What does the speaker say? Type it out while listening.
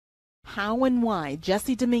How and why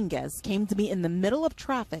Jesse Dominguez came to be in the middle of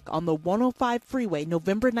traffic on the 105 freeway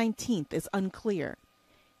November 19th is unclear,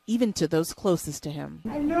 even to those closest to him.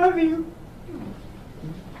 I love you.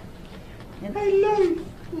 I love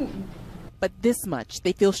you. But this much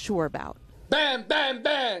they feel sure about. Bang, bang,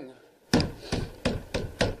 bang!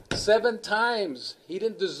 7 times. He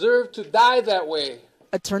didn't deserve to die that way.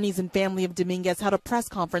 Attorneys and family of Dominguez held a press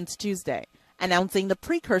conference Tuesday, announcing the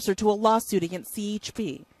precursor to a lawsuit against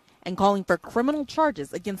CHP and calling for criminal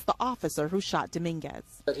charges against the officer who shot Dominguez.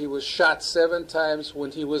 That he was shot 7 times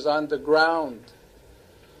when he was on the ground.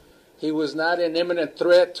 He was not an imminent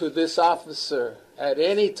threat to this officer at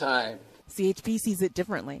any time. CHP sees it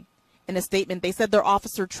differently. In a statement, they said their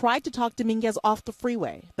officer tried to talk Dominguez off the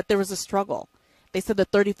freeway, but there was a struggle. They said the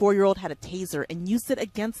 34-year-old had a taser and used it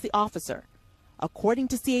against the officer. According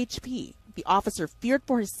to CHP, the officer feared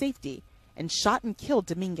for his safety and shot and killed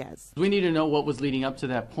Dominguez. We need to know what was leading up to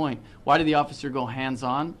that point. Why did the officer go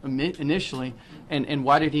hands-on initially, and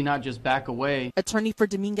why did he not just back away? Attorney for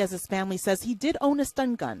Dominguez's family says he did own a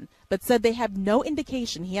stun gun, but said they have no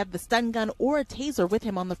indication he had the stun gun or a taser with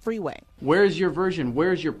him on the freeway. Where is your version?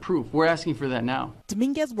 Where is your proof? We're asking for that now.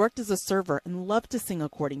 Dominguez worked as a server and loved to sing,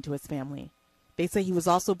 according to his family. They say he was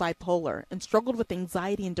also bipolar and struggled with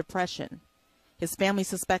anxiety and depression. His family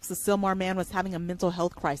suspects the Sylmar man was having a mental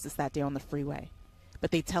health crisis that day on the freeway. But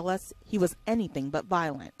they tell us he was anything but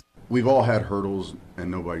violent. We've all had hurdles and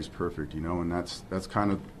nobody's perfect, and that's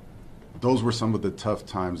kind of, those were some of the tough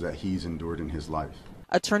times that he's endured in his life.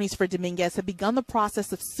 Attorneys for Dominguez have begun the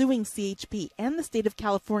process of suing CHP and the state of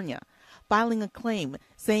California, filing a claim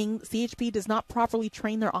saying CHP does not properly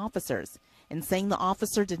train their officers and saying the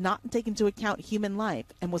officer did not take into account human life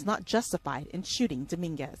and was not justified in shooting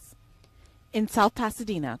Dominguez. In South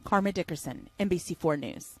Pasadena, Karma Dickerson, NBC4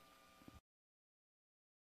 News.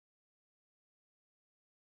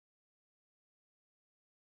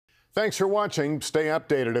 Thanks for watching. Stay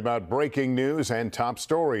updated about breaking news and top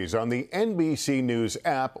stories on the NBC News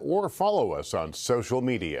app or follow us on social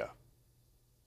media.